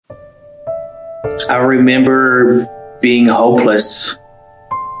I remember being hopeless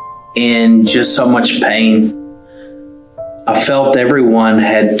in just so much pain. I felt everyone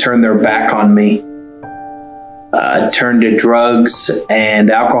had turned their back on me, turned to drugs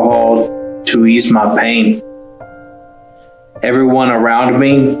and alcohol to ease my pain. Everyone around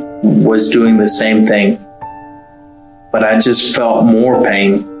me was doing the same thing, but I just felt more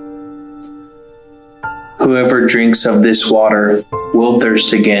pain. Whoever drinks of this water will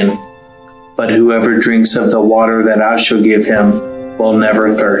thirst again, but whoever drinks of the water that I shall give him will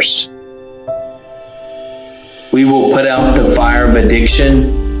never thirst. We will put out the fire of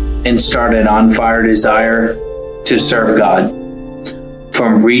addiction and start an on-fire desire to serve God.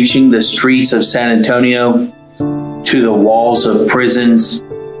 From reaching the streets of San Antonio to the walls of prisons,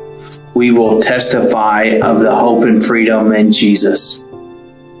 we will testify of the hope and freedom in Jesus.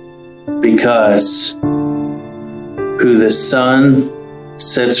 Because who the Son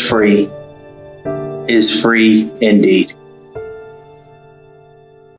sets free is free indeed.